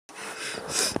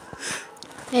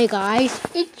Hey guys,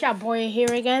 it's your boy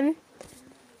here again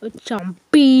with some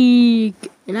big,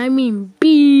 and I mean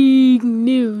big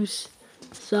news.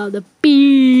 So the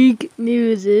big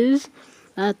news is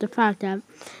the fact that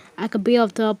I could be able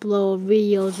to upload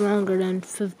videos longer than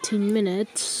 15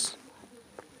 minutes.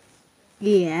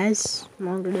 Yes,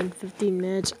 longer than 15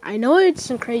 minutes. I know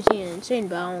it's crazy and insane,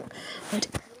 but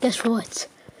guess what?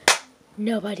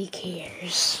 Nobody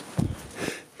cares.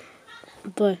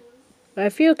 But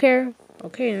if you care,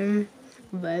 okay.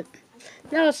 But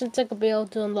now, since I could be able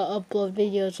to upload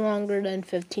videos longer than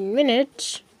 15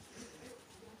 minutes,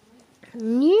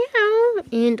 now,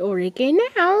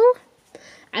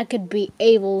 I could be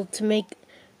able to make,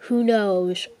 who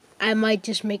knows, I might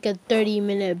just make a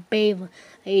 30-minute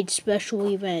Beyblade special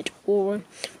event, or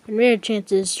in rare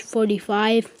chances,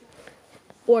 45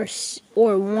 or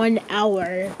 1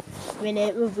 hour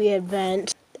minute movie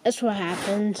event. That's what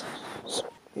happens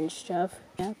and stuff.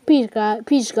 Yeah,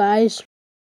 peace guys.